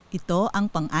Ito ang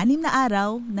pang-anim na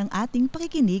araw ng ating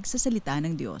pakikinig sa salita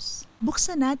ng Diyos.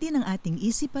 Buksan natin ang ating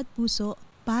isip at puso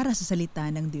para sa salita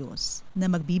ng Diyos na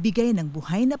magbibigay ng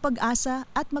buhay na pag-asa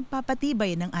at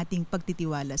magpapatibay ng ating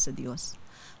pagtitiwala sa Diyos.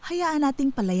 Hayaan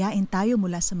nating palayain tayo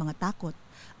mula sa mga takot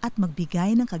at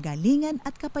magbigay ng kagalingan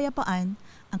at kapayapaan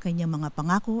ang kanyang mga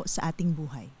pangako sa ating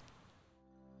buhay.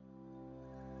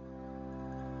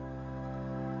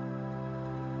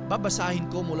 Babasahin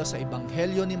ko mula sa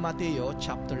Ebanghelyo ni Mateo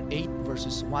chapter 8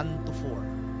 verses 1 to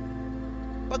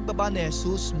 4. Pagbaba ni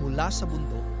Jesus mula sa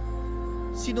bundok,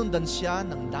 sinundan siya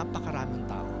ng napakaraming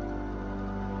tao.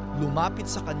 Lumapit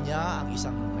sa kanya ang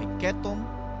isang may ketong,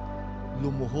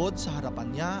 lumuhod sa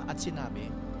harapan niya at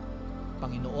sinabi,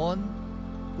 "Panginoon,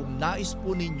 kung nais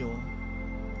po ninyo,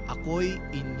 ako'y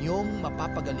inyong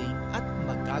mapapagaling at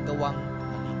magagawang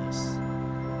malinis."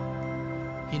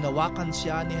 Hinawakan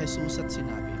siya ni Jesus at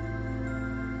sinabi,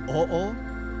 "Oo,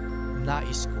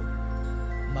 nais ko.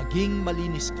 Maging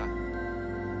malinis ka."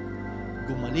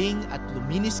 Gumaling at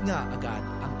luminis nga agad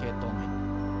ang ketongin.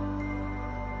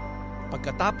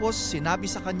 Pagkatapos sinabi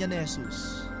sa kanya ni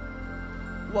Jesus,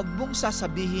 "Huwag mong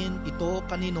sasabihin ito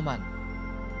kanino man.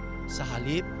 Sa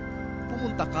halip,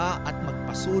 pumunta ka at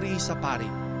magpasuri sa pari.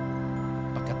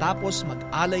 Pagkatapos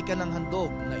mag-alay ka ng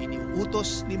handog na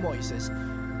iniuutos ni Moises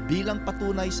bilang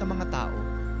patunay sa mga tao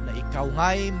na ikaw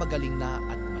nga'y magaling na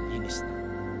at malinis na."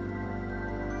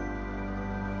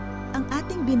 Ang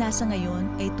ating binasa ngayon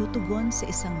ay tutugon sa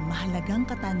isang mahalagang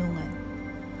katanungan.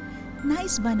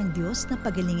 Nais ba ng Diyos na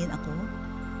pagalingin ako?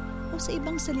 O sa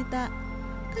ibang salita,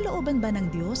 kalooban ba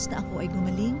ng Diyos na ako ay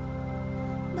gumaling?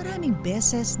 Maraming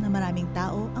beses na maraming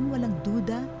tao ang walang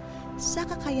duda sa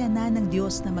kakayanan ng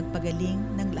Diyos na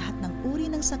magpagaling ng lahat ng uri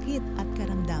ng sakit at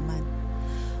karamdaman.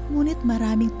 Ngunit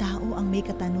maraming tao ang may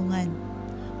katanungan,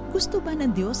 gusto ba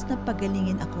ng Diyos na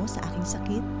pagalingin ako sa aking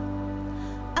sakit?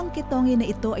 Ang ketongin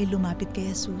na ito ay lumapit kay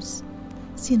Jesus.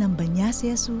 Sinamba niya si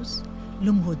Jesus.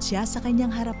 Lumuhod siya sa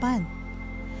kanyang harapan.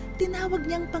 Tinawag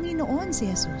niyang Panginoon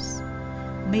si Jesus.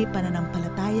 May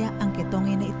pananampalataya ang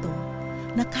ketongin na ito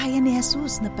na kaya ni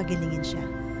Jesus na pagalingin siya.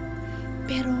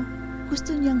 Pero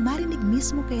gusto niyang marinig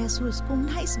mismo kay Jesus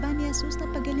kung nais ba ni Jesus na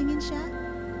pagalingin siya.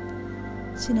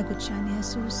 Sinagot siya ni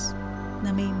Jesus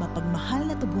na may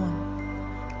mapagmahal na tugon.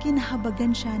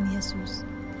 Kinahabagan siya ni Jesus.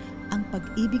 Ang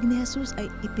pag-ibig ni Jesus ay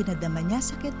ipinadama niya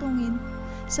sa ketongin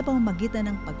sa pamamagitan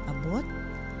ng pag-abot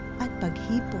at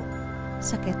paghipo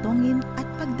sa ketongin at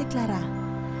pagdeklara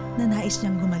na nais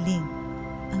niyang gumaling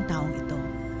ang taong ito.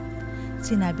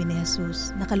 Sinabi ni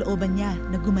Jesus na kalooban niya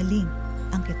na gumaling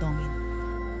ang ketongin.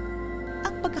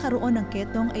 Ang pagkakaroon ng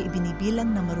ketong ay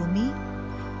ibinibilang na marumi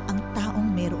ang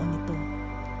taong meron ito.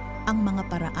 Ang mga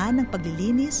paraan ng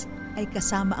paglilinis ay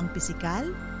kasama ang pisikal,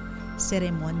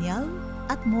 seremonyal,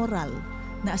 at moral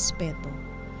na aspeto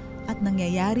at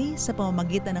nangyayari sa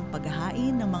pamamagitan ng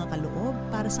paghahain ng mga kaloob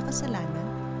para sa kasalanan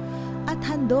at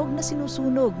handog na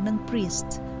sinusunog ng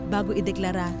priest bago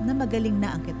ideklara na magaling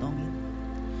na ang ketongin.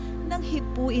 Nang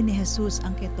hipuin ni Jesus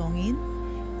ang ketongin,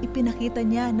 ipinakita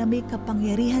niya na may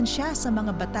kapangyarihan siya sa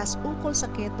mga batas ukol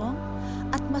sa ketong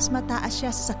at mas mataas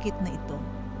siya sa sakit na ito.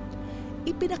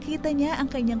 Ipinakita niya ang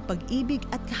kanyang pag-ibig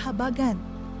at kahabagan.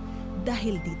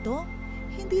 Dahil dito,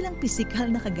 hindi lang pisikal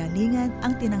na kagalingan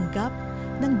ang tinanggap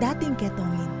ng dating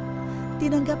ketongin.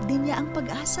 Tinanggap din niya ang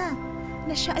pag-asa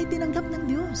na siya ay tinanggap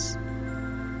ng Diyos.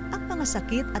 Ang mga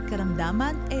sakit at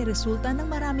karamdaman ay resulta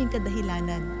ng maraming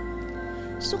kadahilanan.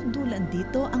 Sukdulan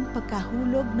dito ang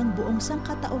pagkahulog ng buong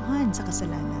sangkatauhan sa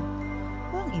kasalanan.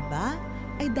 O ang iba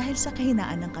ay dahil sa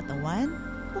kahinaan ng katawan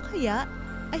o kaya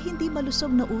ay hindi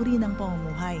malusog na uri ng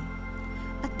pamumuhay.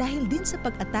 At dahil din sa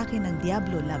pag-atake ng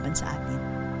Diablo laban sa atin.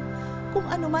 Kung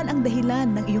ano man ang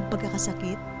dahilan ng iyong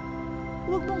pagkakasakit,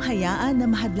 huwag mong hayaan na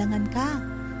mahadlangan ka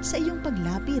sa iyong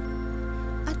paglapit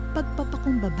at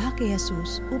pagpapakumbaba kay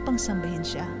Jesus upang sambahin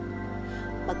siya.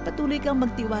 Magpatuloy kang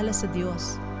magtiwala sa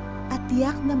Diyos at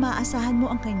tiyak na maasahan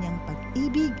mo ang kanyang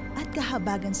pag-ibig at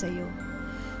kahabagan sa iyo.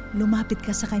 Lumapit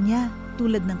ka sa kanya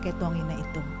tulad ng ketongin na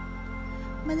ito.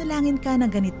 Manalangin ka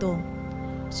ng ganito.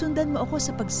 Sundan mo ako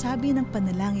sa pagsabi ng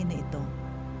panalangin na ito.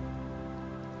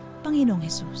 Panginoong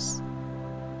Jesus,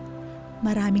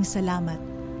 maraming salamat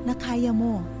na kaya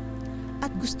mo at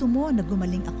gusto mo na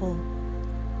gumaling ako.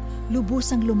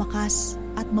 Lubusang lumakas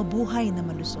at mabuhay na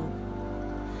malusog.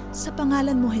 Sa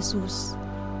pangalan mo, Jesus,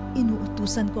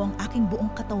 inuutusan ko ang aking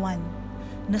buong katawan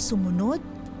na sumunod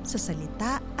sa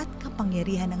salita at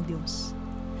kapangyarihan ng Diyos,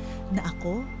 na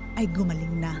ako ay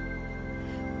gumaling na.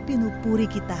 Pinupuri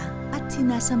kita at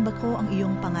sinasamba ko ang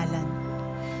iyong pangalan.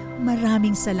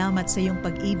 Maraming salamat sa iyong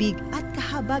pag-ibig at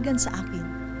kahabagan sa akin.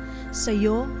 Sa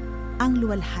iyo ang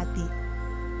luwalhati.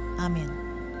 Amen.